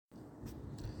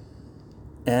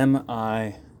Am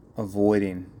I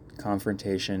avoiding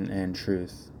confrontation and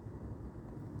truth?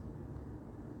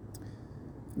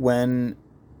 When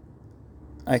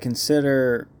I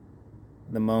consider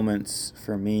the moments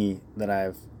for me that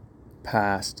I've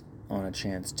passed on a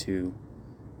chance to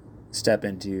step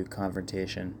into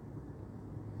confrontation,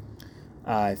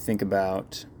 I think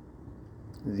about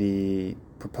the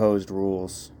proposed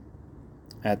rules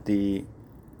at the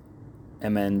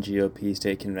MNGOP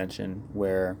state convention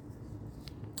where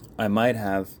I might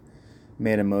have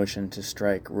made a motion to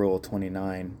strike Rule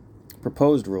 29,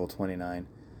 proposed Rule 29,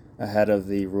 ahead of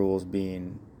the rules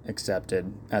being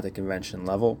accepted at the convention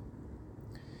level,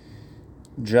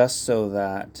 just so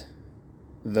that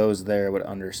those there would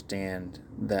understand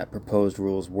that proposed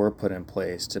rules were put in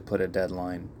place to put a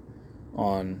deadline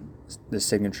on the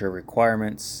signature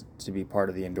requirements to be part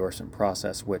of the endorsement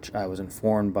process, which I was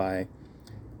informed by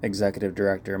Executive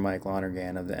Director Mike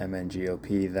Lonergan of the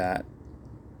MNGOP that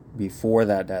before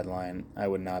that deadline I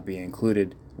would not be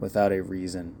included without a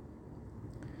reason.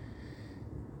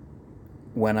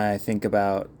 When I think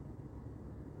about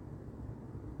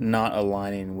not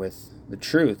aligning with the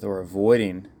truth or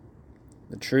avoiding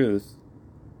the truth,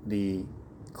 the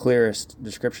clearest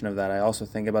description of that, I also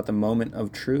think about the moment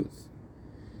of truth,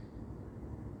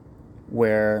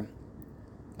 where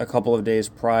a couple of days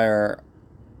prior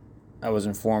I was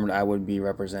informed I would be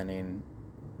representing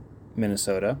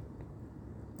Minnesota,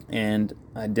 and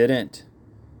I didn't,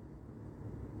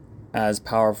 as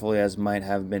powerfully as might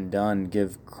have been done,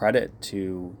 give credit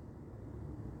to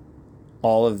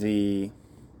all of the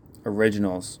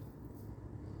originals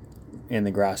in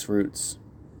the grassroots,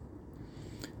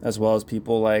 as well as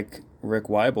people like Rick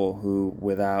Weibel, who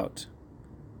without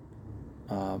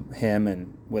him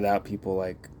and without people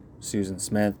like Susan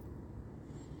Smith,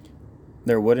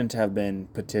 there wouldn't have been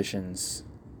petitions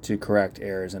to correct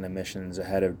errors and omissions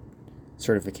ahead of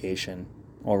certification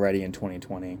already in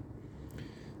 2020.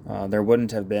 There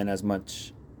wouldn't have been as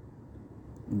much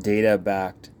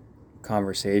data-backed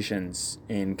conversations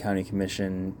in county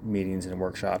commission meetings and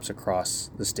workshops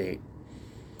across the state.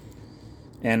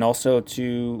 And also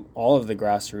to all of the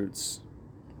grassroots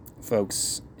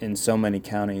folks in so many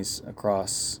counties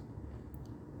across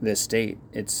this state.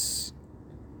 It's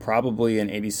probably an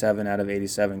 87 out of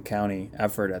 87 county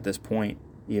effort at this point,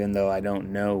 even though I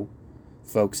don't know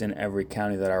folks in every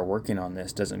county that are working on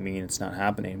this. Doesn't mean it's not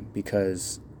happening,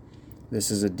 because this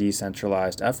is a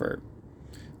decentralized effort.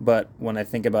 But when I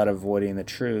think about avoiding the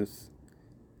truth,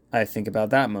 I think about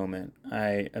that moment.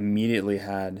 I immediately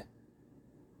had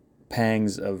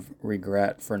pangs of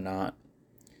regret for not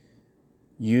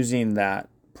using that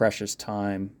precious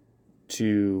time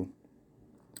to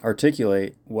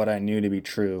articulate what I knew to be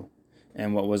true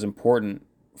and what was important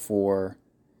for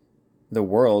the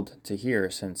world to hear,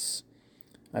 since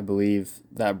I believe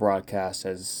that broadcast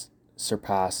has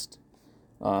surpassed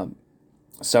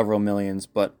several millions,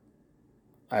 but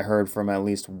I heard from at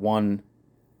least one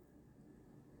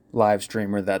live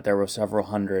streamer that there were several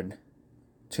hundred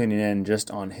tuning in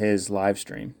just on his live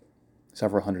stream,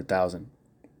 several 100,000.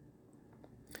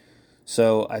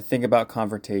 So I think about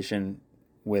confrontation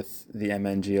with the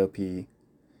MNGOP,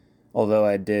 although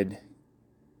I did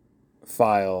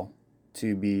file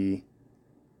to be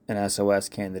an SOS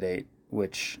candidate,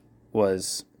 which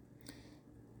was,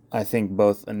 I think,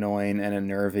 both annoying and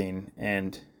unnerving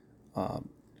and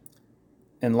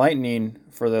enlightening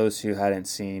for those who hadn't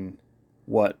seen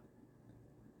what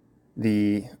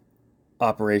the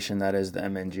operation that is the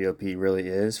MNGOP really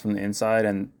is from the inside,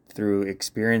 and through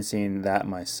experiencing that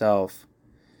myself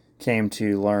came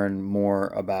to learn more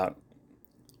about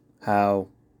how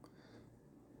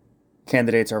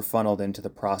candidates are funneled into the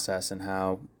process and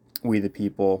how we the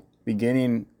people,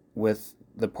 beginning with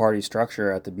the party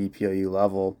structure at the BPOU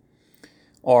level,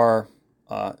 are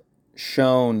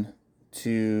shown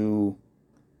to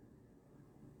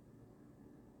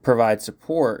provide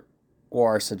support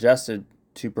or are suggested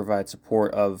to provide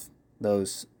support of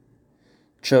those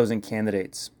chosen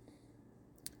candidates,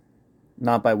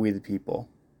 not by we the people.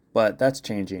 But that's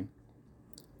changing.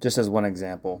 Just as one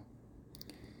example,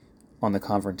 on the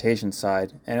confrontation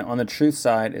side. And on the truth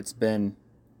side, it's been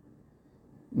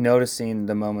noticing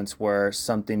the moments where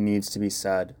something needs to be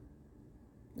said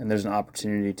and there's an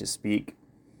opportunity to speak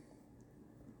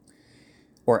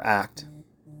or act.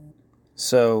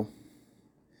 So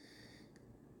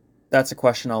that's a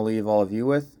question I'll leave all of you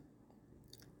with.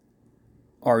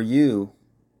 Are you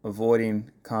avoiding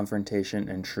confrontation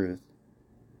and truth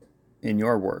in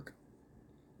your work,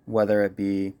 whether it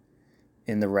be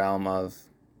in the realm of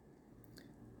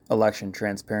election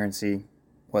transparency,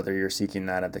 whether you're seeking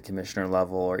that at the commissioner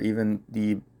level, or even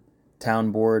the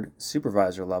town board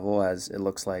supervisor level, as it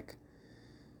looks like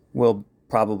will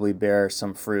probably bear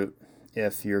some fruit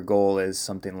if your goal is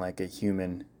something like a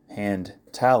human hand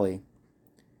tally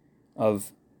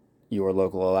of your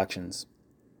local elections.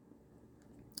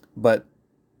 But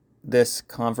this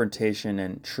confrontation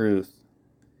and truth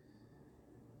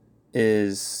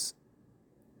is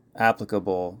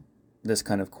applicable, this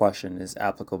kind of question is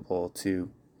applicable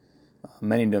to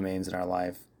many domains in our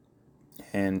life.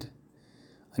 And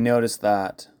I noticed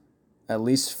that, at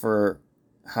least for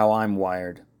how I'm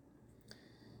wired,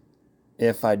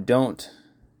 if I don't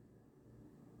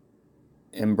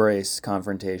embrace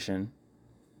confrontation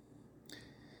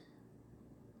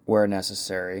where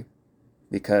necessary,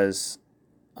 because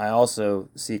I also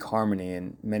seek harmony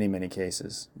in many, many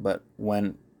cases, but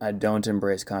when I don't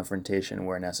embrace confrontation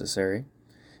where necessary,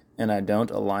 and I don't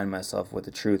align myself with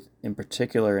the truth, in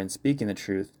particular in speaking the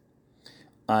truth,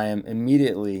 I am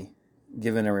immediately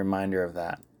given a reminder of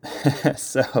that.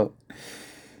 So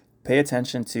pay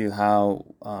attention to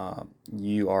how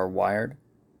you are wired,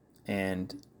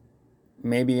 and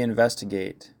maybe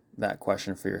investigate that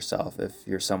question for yourself if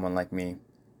you're someone like me.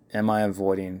 Am I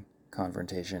avoiding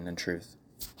confrontation and truth?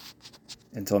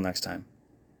 Until next time.